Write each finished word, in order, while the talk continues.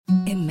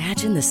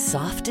Imagine the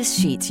softest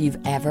sheets you've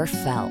ever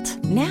felt.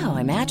 Now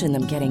imagine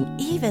them getting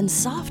even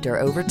softer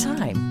over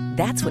time.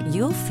 That's what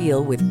you'll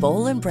feel with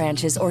Boll and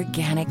Branch's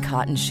organic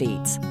cotton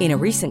sheets. In a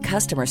recent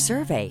customer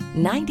survey,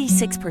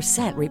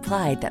 96%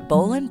 replied that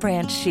Boll and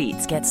Branch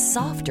sheets get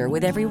softer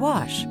with every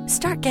wash.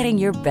 Start getting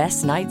your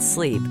best night's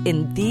sleep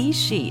in these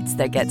sheets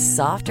that get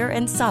softer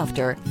and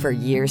softer for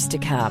years to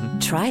come.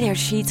 Try their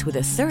sheets with a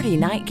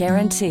 30-night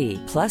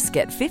guarantee. Plus,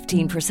 get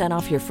 15%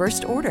 off your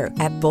first order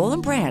at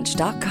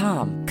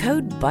bollandbranch.com.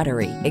 Code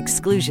BUTTERY.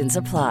 Exclusions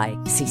apply.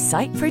 See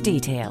site for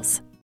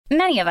details.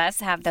 Many of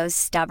us have those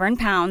stubborn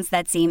pounds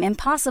that seem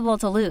impossible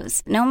to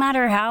lose, no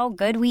matter how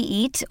good we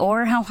eat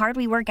or how hard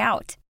we work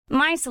out.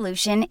 My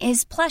solution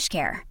is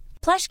PlushCare.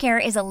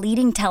 PlushCare is a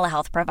leading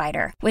telehealth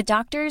provider with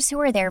doctors who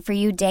are there for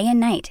you day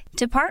and night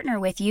to partner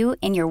with you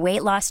in your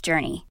weight loss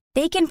journey.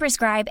 They can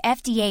prescribe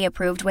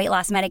FDA-approved weight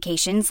loss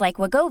medications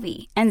like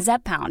Wegovy and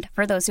Zepbound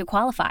for those who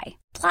qualify.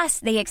 Plus,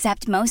 they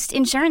accept most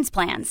insurance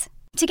plans.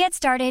 To get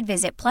started,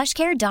 visit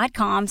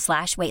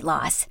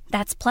plushcare.com/weightloss.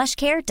 That's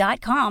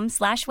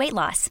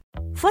plushcare.com/weightloss.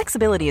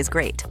 Flexibility is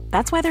great.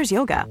 That's why there's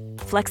yoga.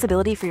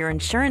 Flexibility for your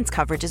insurance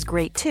coverage is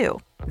great too.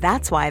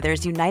 That's why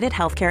there's United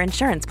Healthcare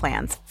Insurance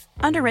Plans.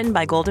 Underwritten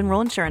by Golden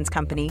Rule Insurance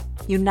Company,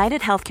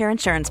 United Healthcare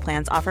Insurance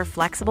Plans offer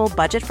flexible,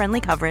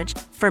 budget-friendly coverage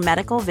for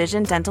medical,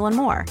 vision, dental, and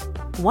more.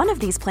 One of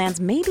these plans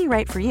may be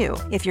right for you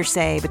if you're,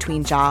 say,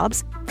 between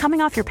jobs,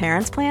 coming off your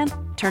parents' plan,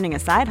 turning a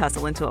side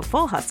hustle into a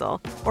full hustle,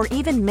 or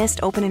even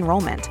missed open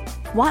enrollment.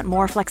 Want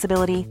more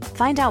flexibility?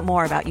 Find out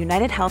more about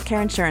United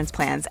Healthcare Insurance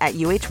Plans at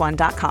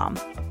uh1.com.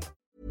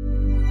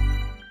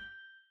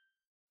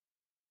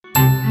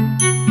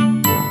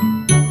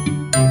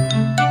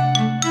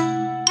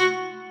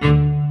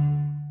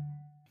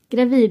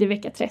 Gravid i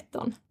vecka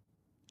 13.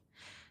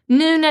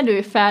 Nu när du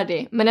är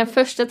färdig med den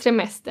första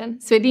trimestern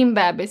så är din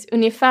bebis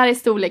ungefär i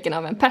storleken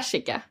av en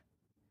persika.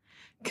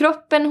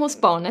 Kroppen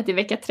hos barnet i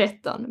vecka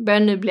 13 börjar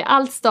nu bli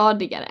allt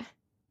stadigare.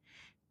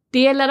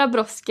 Delar av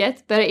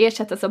bröstet börjar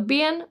ersättas av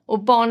ben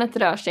och barnet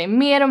rör sig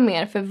mer och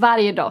mer för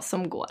varje dag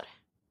som går.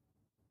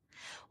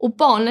 Och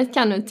barnet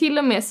kan nu till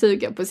och med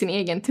suga på sin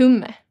egen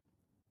tumme.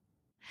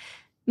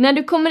 När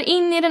du kommer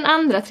in i den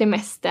andra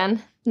trimestern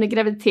under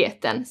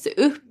graviditeten så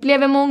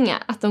upplever många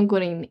att de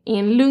går in i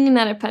en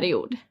lugnare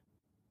period.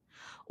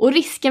 Och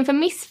risken för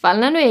missfall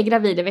när du är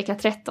gravid i vecka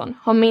 13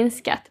 har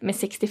minskat med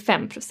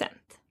 65%.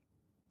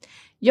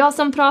 Jag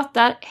som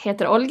pratar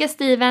heter Olga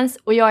Stevens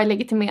och jag är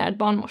legitimerad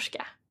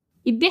barnmorska.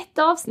 I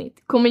detta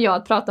avsnitt kommer jag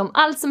att prata om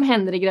allt som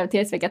händer i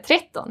graviditetsvecka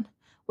 13.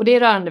 Och det är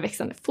rörande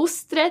växande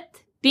fostret,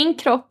 din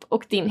kropp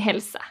och din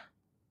hälsa.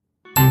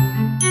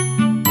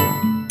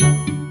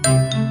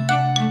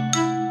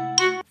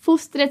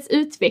 Fostrets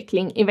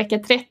utveckling i vecka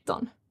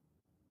 13.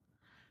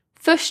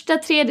 Första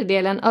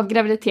tredjedelen av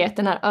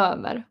graviditeten är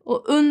över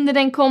och under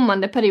den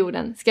kommande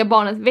perioden ska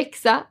barnet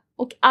växa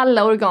och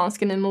alla organ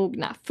ska nu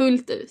mogna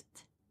fullt ut.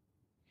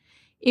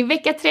 I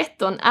vecka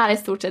 13 är i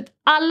stort sett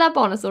alla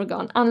barnets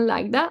organ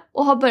anlagda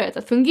och har börjat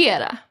att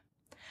fungera.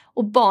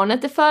 Och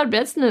barnet är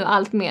förbereds nu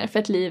allt mer för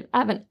ett liv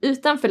även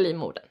utanför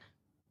livmodern.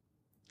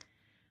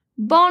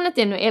 Barnet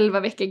är nu 11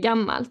 veckor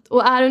gammalt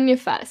och är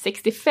ungefär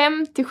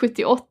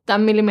 65-78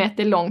 mm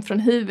långt från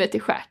huvud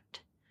till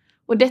stjärt.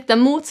 Och detta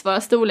motsvarar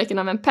storleken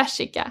av en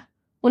persika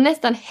och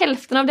nästan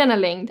hälften av denna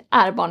längd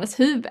är barnets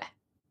huvud.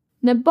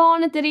 När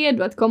barnet är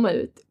redo att komma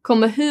ut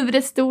kommer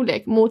huvudets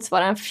storlek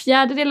motsvara en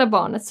fjärdedel av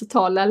barnets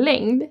totala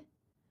längd.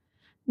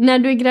 När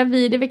du är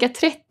gravid i vecka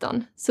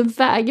 13 så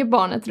väger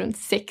barnet runt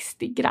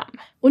 60 gram.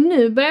 Och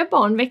nu börjar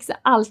barn växa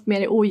allt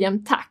mer i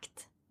ojämn takt.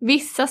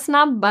 Vissa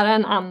snabbare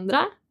än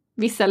andra,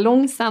 vissa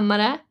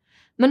långsammare,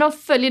 men de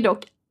följer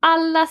dock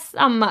alla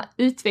samma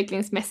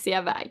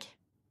utvecklingsmässiga väg.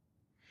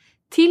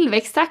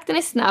 Tillväxttakten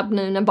är snabb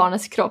nu när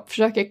barnets kropp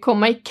försöker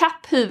komma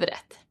ikapp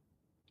huvudet.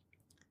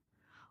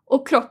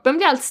 Och kroppen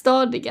blir allt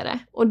stadigare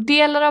och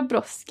delar av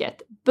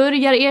bröstet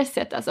börjar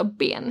ersättas av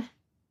ben.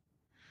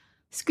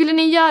 Skulle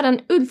ni göra en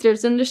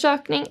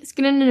ultraljudsundersökning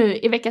skulle ni nu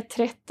i vecka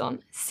 13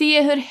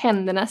 se hur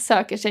händerna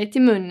söker sig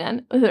till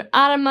munnen och hur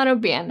armar och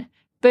ben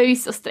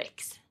böjs och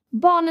sträcks.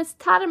 Barnets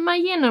tarmar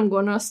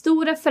genomgår några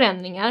stora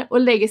förändringar och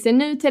lägger sig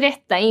nu till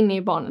rätta inne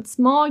i barnets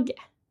mage.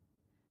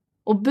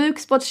 Och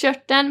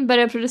bukspottkörteln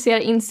börjar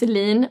producera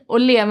insulin och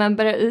levern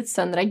börjar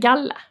utsöndra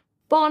galla.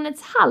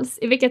 Barnets hals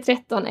i vecka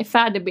 13 är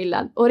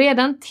färdigbildad och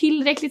redan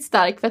tillräckligt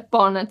stark för att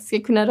barnet ska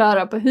kunna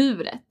röra på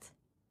huvudet.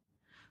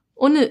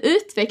 Och nu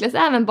utvecklas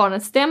även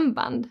barnets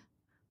stämband.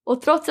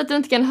 Och trots att du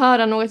inte kan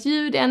höra något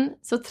ljud än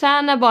så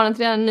tränar barnet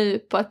redan nu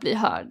på att bli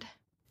hörd.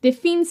 Det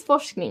finns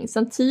forskning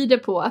som tyder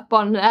på att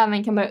barnet nu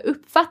även kan börja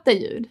uppfatta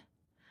ljud.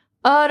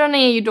 Öronen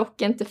är ju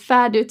dock inte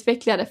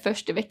färdigutvecklade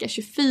först i vecka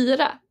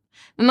 24.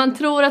 Men man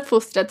tror att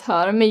fostret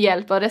hör med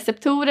hjälp av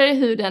receptorer i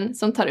huden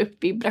som tar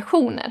upp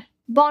vibrationer.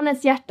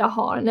 Barnets hjärta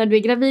har, när du är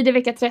gravid i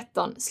vecka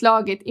 13,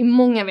 slagit i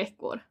många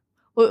veckor.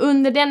 Och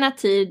under denna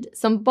tid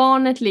som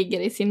barnet ligger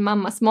i sin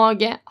mammas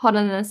mage har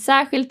den en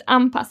särskilt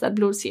anpassad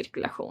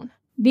blodcirkulation.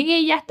 Det är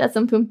hjärtat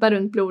som pumpar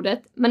runt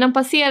blodet, men de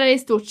passerar i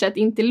stort sett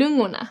inte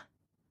lungorna.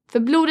 För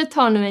blodet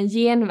tar nu en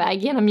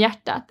genväg genom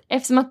hjärtat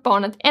eftersom att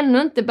barnet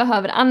ännu inte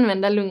behöver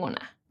använda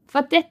lungorna. För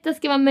att detta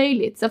ska vara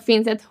möjligt så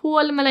finns ett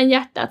hål mellan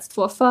hjärtats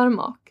 2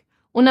 förmak.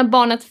 Och när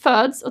barnet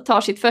föds och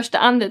tar sitt första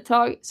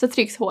andetag så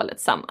trycks hålet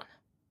samman.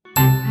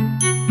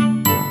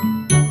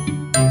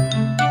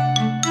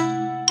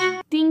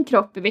 Din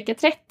kropp i vecka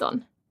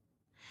 13.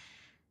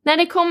 När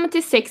det kommer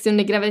till sex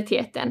under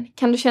graviditeten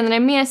kan du känna dig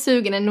mer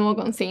sugen än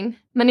någonsin,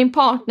 men din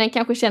partner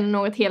kanske känner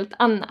något helt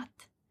annat.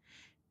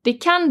 Det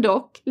kan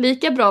dock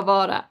lika bra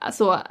vara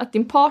så att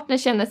din partner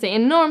känner sig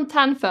enormt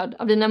hänförd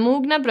av dina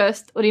mogna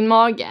bröst och din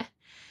mage,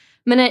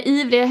 men när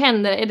ivriga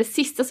händer är det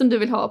sista som du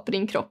vill ha på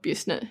din kropp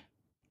just nu.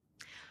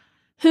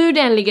 Hur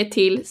den ligger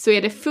till så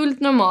är det fullt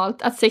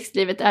normalt att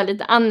sexlivet är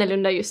lite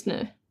annorlunda just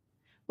nu.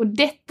 Och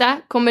detta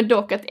kommer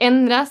dock att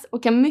ändras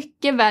och kan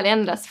mycket väl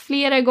ändras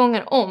flera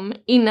gånger om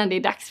innan det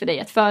är dags för dig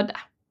att föda.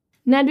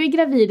 När du är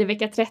gravid i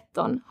vecka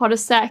 13 har du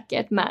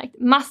säkert märkt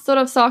massor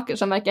av saker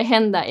som verkar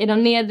hända i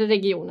de nedre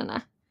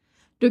regionerna.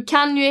 Du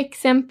kan ju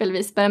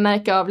exempelvis börja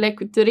märka av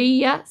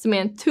leukoturea som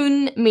är en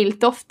tunn,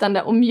 milt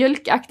doftande och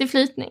mjölkaktig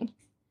flytning.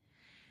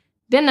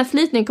 Denna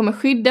flytning kommer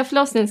skydda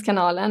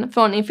förlossningskanalen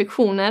från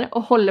infektioner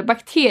och håller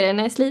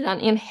bakterierna i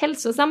slidan i en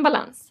hälsosam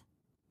balans.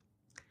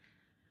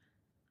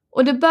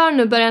 Och det bör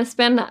nu börja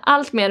spänna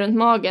allt mer runt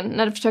magen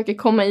när du försöker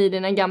komma i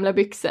dina gamla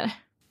byxor.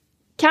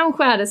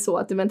 Kanske är det så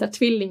att du väntar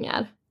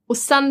tvillingar. Och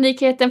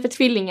sannolikheten för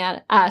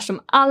tvillingar är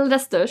som allra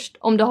störst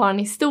om du har en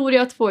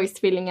historia av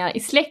tvåäggstvillingar i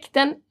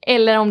släkten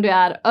eller om du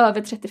är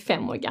över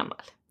 35 år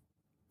gammal.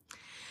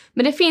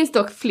 Men det finns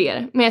dock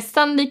fler, mer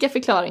sannolika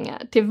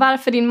förklaringar till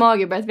varför din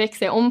mage börjat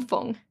växa i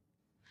omfång.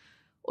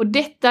 Och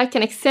detta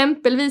kan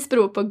exempelvis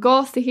bero på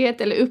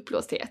gasighet eller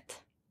uppblåsthet.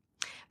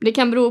 Det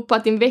kan bero på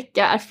att din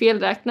vecka är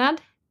felräknad,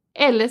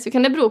 eller så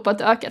kan det bero på att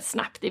du ökat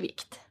snabbt i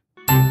vikt.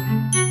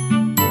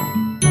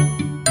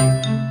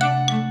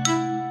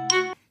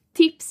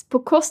 Tips på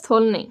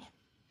kosthållning.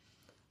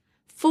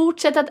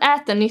 Fortsätt att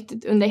äta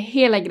nyttigt under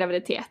hela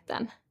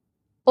graviditeten.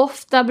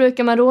 Ofta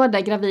brukar man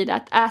råda gravida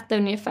att äta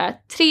ungefär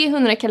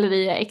 300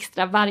 kalorier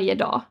extra varje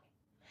dag.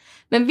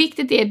 Men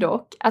viktigt är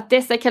dock att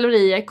dessa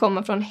kalorier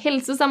kommer från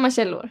hälsosamma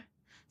källor.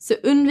 Så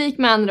undvik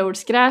med andra ord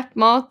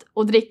skräpmat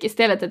och drick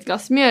istället ett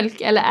glas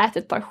mjölk eller ät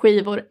ett par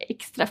skivor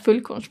extra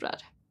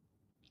fullkornsbröd.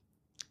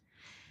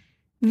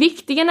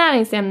 Viktiga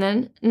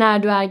näringsämnen när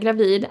du är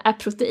gravid är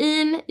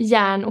protein,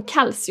 järn och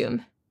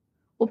kalcium.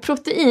 Och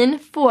protein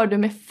får du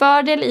med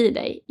fördel i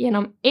dig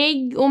genom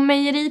ägg och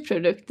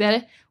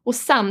mejeriprodukter och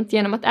samt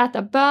genom att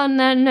äta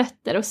bönor,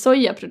 nötter och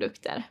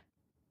sojaprodukter.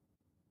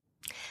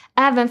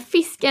 Även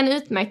fisk är en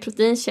utmärkt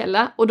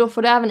proteinkälla och då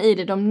får du även i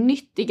dig de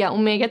nyttiga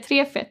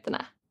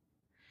omega-3-fetterna.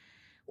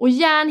 Och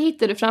järn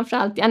hittar du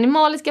framförallt i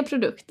animaliska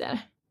produkter,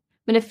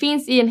 men det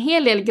finns i en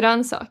hel del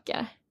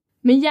grönsaker.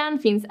 Men järn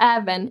finns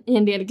även i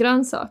en del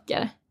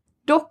grönsaker.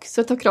 Dock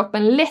så tar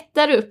kroppen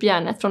lättare upp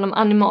järnet från de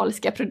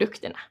animaliska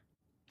produkterna.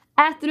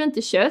 Äter du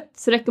inte kött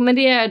så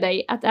rekommenderar jag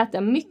dig att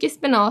äta mycket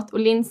spenat och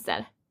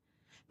linser.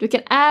 Du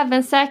kan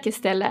även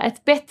säkerställa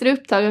ett bättre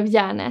upptag av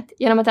järnet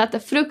genom att äta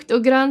frukt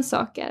och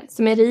grönsaker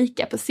som är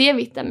rika på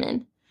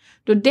C-vitamin.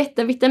 Då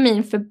detta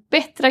vitamin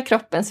förbättrar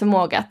kroppens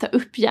förmåga att ta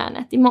upp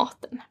järnet i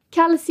maten.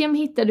 Kalcium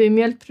hittar du i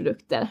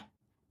mjölkprodukter.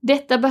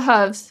 Detta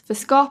behövs för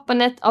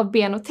skapandet av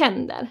ben och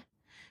tänder.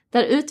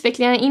 Där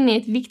utvecklingen är inne i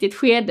ett viktigt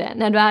skede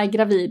när du är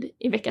gravid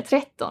i vecka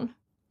 13.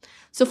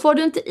 Så får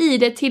du inte i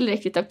dig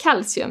tillräckligt av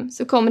kalcium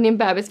så kommer din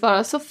bebis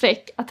vara så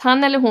fräck att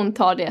han eller hon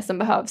tar det som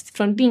behövs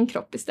från din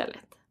kropp istället.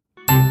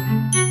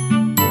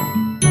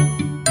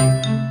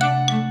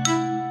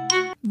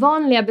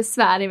 Vanliga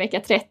besvär i vecka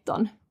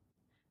 13.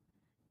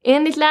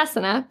 Enligt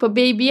läsarna på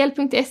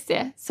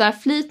babyhjälp.se så är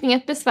flytning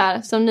ett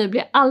besvär som nu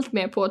blir allt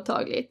mer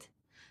påtagligt.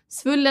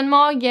 Svullen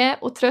mage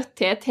och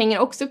trötthet hänger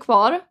också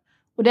kvar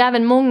och det är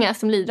även många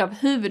som lider av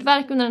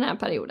huvudvärk under den här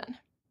perioden.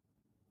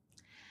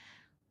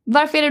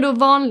 Varför är det då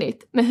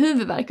vanligt med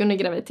huvudvärk under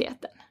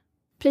graviditeten?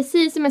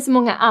 Precis som med så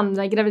många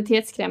andra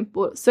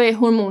graviditetskrämpor så är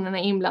hormonerna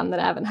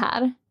inblandade även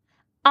här.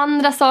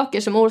 Andra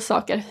saker som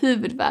orsakar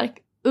huvudvärk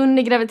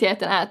under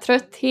graviditeten är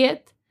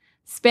trötthet,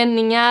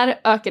 spänningar,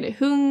 ökade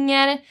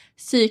hunger,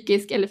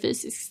 psykisk eller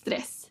fysisk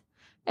stress.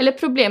 Eller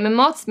problem med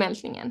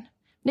matsmältningen.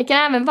 Det kan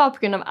även vara på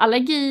grund av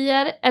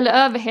allergier eller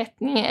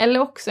överhettning eller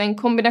också en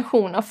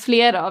kombination av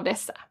flera av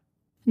dessa.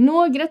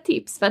 Några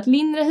tips för att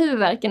lindra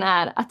huvudvärken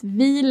är att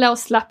vila och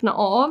slappna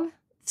av,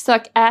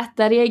 försök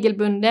äta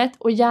regelbundet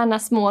och gärna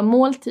små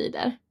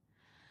måltider.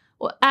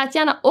 Och ät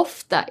gärna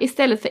ofta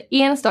istället för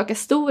enstaka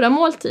stora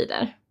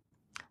måltider.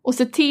 Och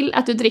se till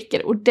att du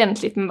dricker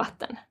ordentligt med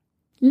vatten.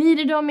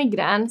 Lider du av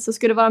migrän så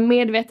ska du vara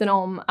medveten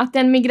om att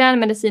den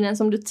migränmedicinen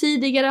som du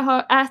tidigare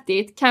har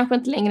ätit kanske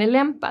inte längre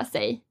lämpar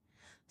sig.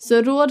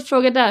 Så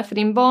rådfråga därför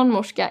din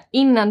barnmorska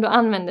innan du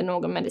använder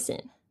någon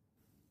medicin.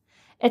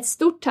 Ett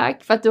stort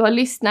tack för att du har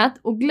lyssnat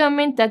och glöm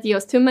inte att ge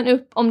oss tummen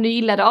upp om du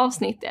gillade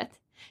avsnittet.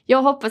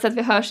 Jag hoppas att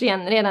vi hörs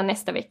igen redan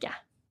nästa vecka.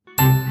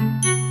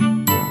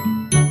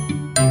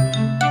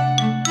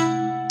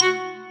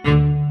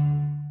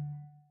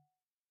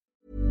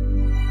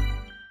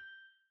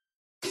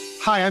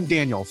 Hi, I'm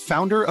Daniel,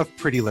 founder of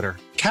Pretty Litter.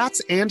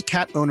 Cats and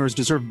cat owners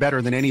deserve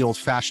better than any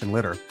old-fashioned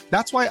litter.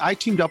 That's why I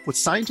teamed up with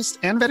scientists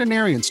and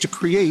veterinarians to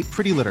create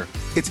Pretty Litter.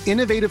 Its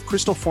innovative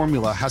crystal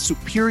formula has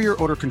superior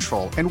odor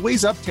control and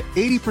weighs up to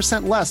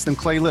 80% less than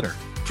clay litter.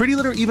 Pretty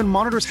Litter even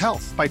monitors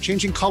health by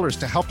changing colors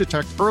to help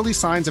detect early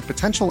signs of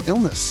potential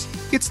illness.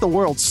 It's the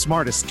world's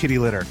smartest kitty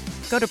litter.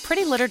 Go to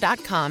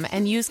prettylitter.com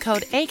and use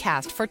code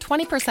ACAST for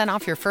 20%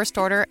 off your first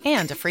order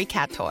and a free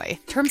cat toy.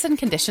 Terms and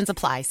conditions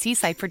apply. See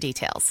site for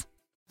details.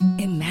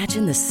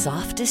 Imagine the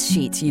softest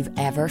sheets you've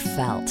ever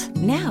felt.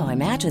 Now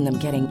imagine them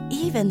getting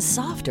even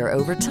softer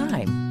over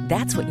time.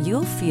 That's what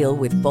you'll feel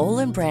with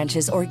Boll &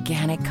 Branch's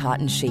organic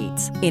cotton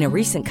sheets. In a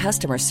recent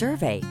customer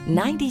survey,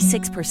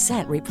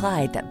 96%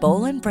 replied that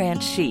Boll &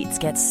 Branch sheets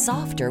get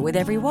softer with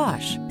every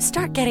wash.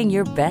 Start getting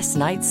your best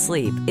night's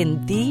sleep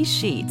in these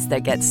sheets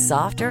that get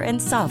softer and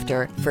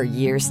softer for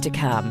years to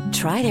come.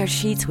 Try their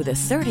sheets with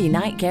a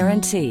 30-night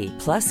guarantee.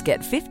 Plus, get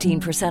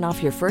 15%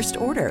 off your first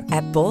order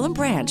at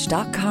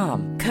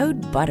bollandbranch.com.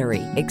 Code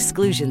BUTTERY.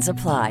 Exclusions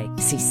apply.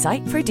 See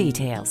site for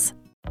details.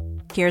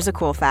 Here's a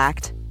cool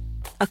fact.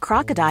 A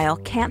crocodile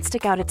can't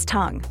stick out its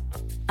tongue.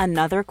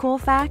 Another cool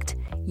fact,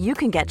 you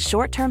can get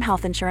short-term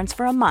health insurance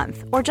for a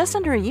month or just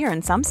under a year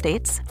in some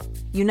states.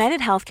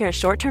 United Healthcare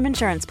short-term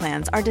insurance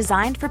plans are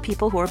designed for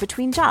people who are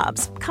between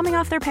jobs, coming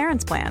off their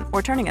parents' plan,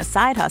 or turning a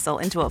side hustle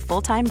into a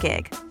full-time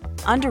gig.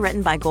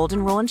 Underwritten by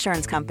Golden Rule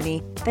Insurance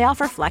Company, they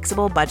offer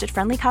flexible,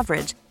 budget-friendly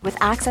coverage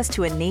with access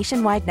to a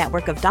nationwide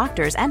network of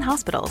doctors and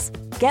hospitals.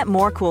 Get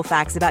more cool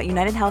facts about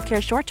United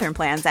Healthcare short-term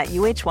plans at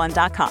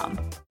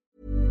uh1.com.